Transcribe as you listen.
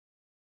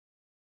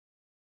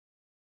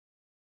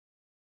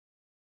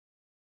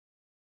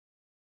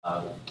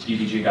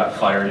BBG got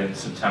fired in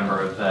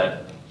September,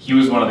 that he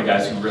was one of the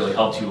guys who really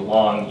helped you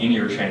along in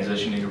your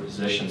transition, in your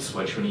position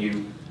switch. When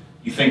you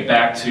think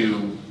back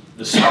to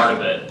the start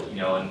of it,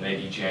 in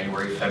maybe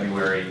January,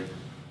 February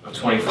of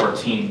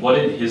 2014, what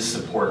did his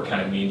support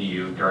kind of mean to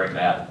you during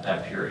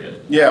that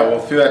period? Yeah, well,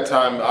 through that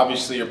time,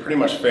 obviously you're pretty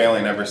much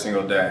failing every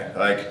single day.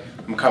 Like,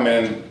 I'm coming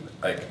in,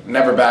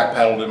 never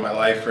backpedaled in my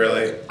life,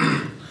 really.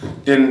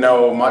 Didn't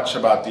know much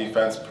about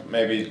defense,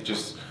 maybe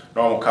just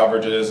normal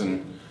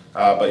coverages,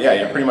 but yeah,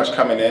 you're pretty much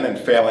coming in and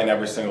failing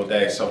every single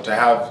day. So to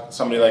have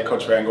somebody like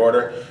Coach Van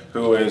Gorder,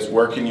 who is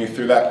working you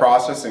through that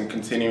process and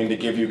continuing to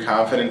give you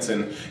confidence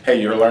in,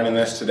 hey, you're learning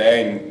this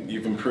today and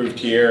you've improved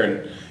here,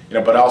 and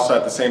but also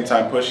at the same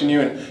time pushing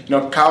you.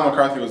 And Kyle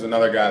McCarthy was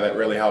another guy that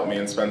really helped me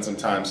and spent some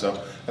time.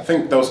 So I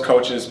think those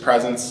coaches'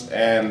 presence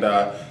and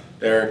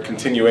their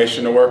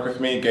continuation to work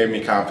with me gave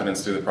me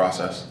confidence through the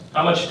process.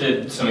 How much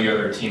did some of your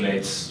other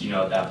teammates,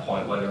 at that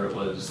point, whether it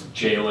was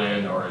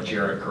Jalen or a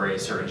Jarrett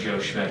Grace or a Joe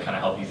Schmidt, kind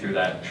of help you through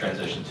that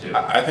transition too?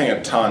 I think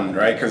a ton,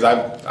 right? Because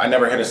I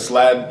never hit a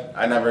sled.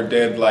 I never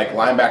did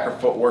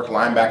linebacker footwork,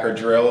 linebacker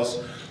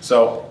drills.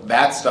 So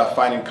that stuff,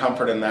 finding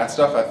comfort in that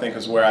stuff, I think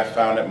is where I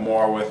found it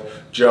more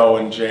with Joe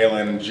and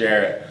Jalen and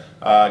Jarrett.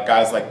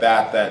 Guys like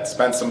that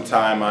spent some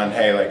time on,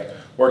 hey,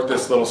 work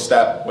this little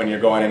step when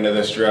you're going into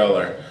this drill,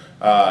 or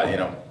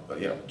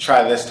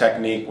try this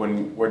technique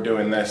when we're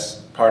doing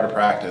this part of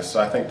practice.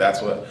 So I think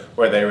that's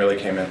where they really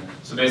came in.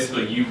 So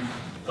basically,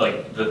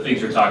 the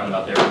things you're talking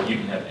about there, you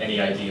didn't have any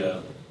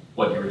idea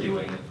what you were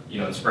doing,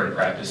 in spring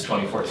practice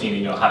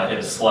 2014, how to hit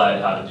a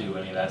sled, how to do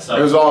any of that stuff.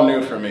 It was all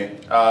new for me.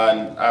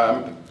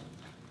 I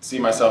see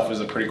myself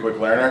as a pretty quick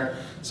learner,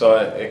 so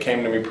it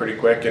came to me pretty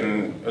quick,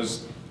 and it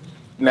was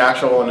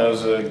natural, and it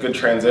was a good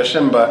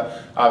transition,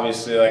 but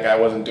obviously I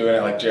wasn't doing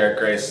it like Jarrett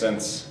Grace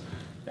since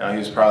he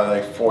was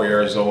probably 4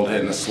 years old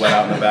hitting a sled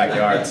out in the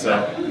backyard.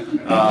 So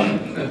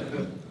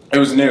it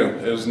was new.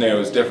 It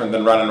was different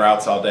than running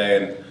routes all day,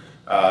 and it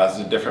was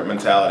a different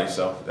mentality.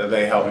 So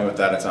they helped me with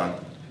that a ton.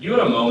 You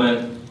had a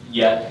moment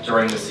yet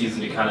during the season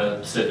to kind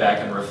of sit back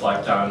and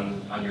reflect on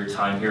your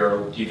time here,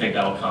 or do you think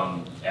that'll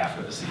come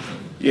after the season?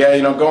 Yeah,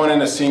 going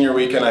into senior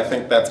weekend, I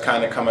think that's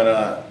kind of coming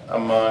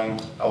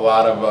among a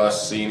lot of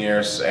us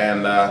seniors,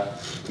 and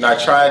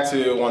I try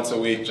to once a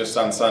week, just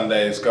on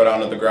Sundays, go down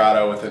to the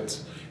grotto if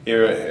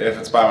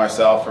it's by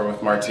myself or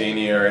with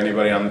Martini or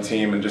anybody on the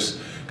team, and just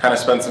kind of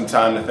spend some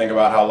time to think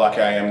about how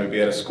lucky I am to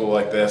be at a school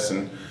like this,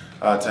 and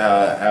to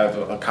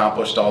have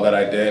accomplished all that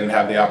I did and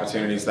have the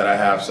opportunities that I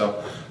have.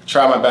 So I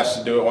try my best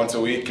to do it once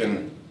a week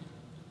and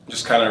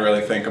just kind of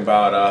really think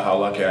about how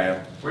lucky I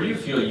am. Where do you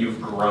feel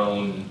you've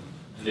grown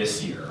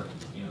this year,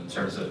 in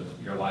terms of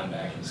your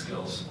linebacking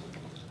skills?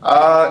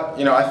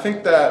 I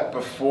think that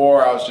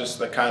before I was just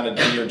the kind of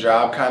do your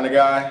job kind of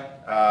guy.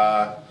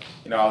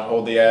 I'd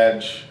hold the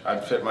edge,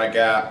 I'd fit my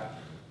gap,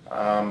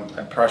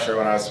 I'd pressure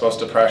when I was supposed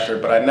to pressure,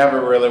 but I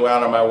never really went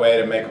out of my way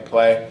to make a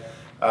play.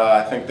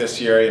 I think this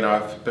year,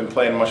 I've been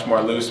playing much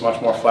more loose,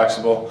 much more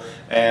flexible,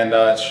 and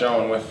it's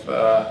shown with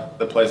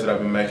the plays that I've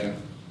been making.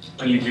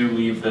 When you do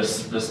leave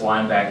this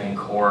linebacking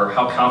core,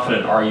 how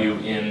confident are you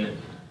in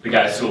the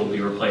guys who will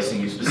be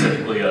replacing you,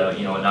 specifically a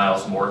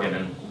Niles Morgan,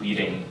 and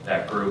leading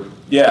that group?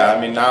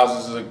 Yeah,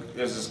 Niles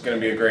is going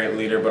to be a great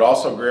leader, but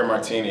also Greer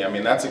Martini.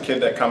 That's a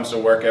kid that comes to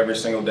work every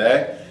single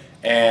day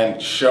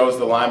and shows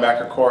the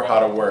linebacker core how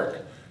to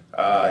work.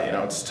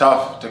 It's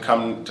tough to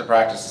come to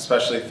practice,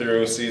 especially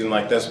through a season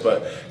like this,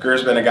 but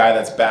Greer's been a guy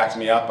that's backed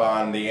me up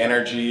on the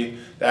energy,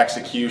 the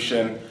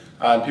execution.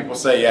 And people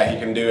say, yeah, he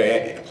can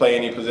play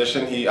any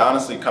position. He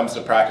honestly comes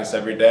to practice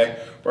every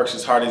day, works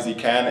as hard as he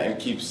can, and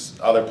keeps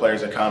other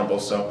players accountable.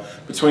 So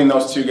between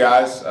those two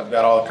guys, I've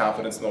got all the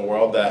confidence in the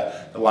world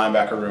that the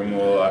linebacker room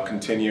will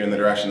continue in the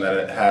direction that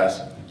it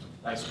has.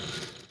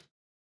 Thanks.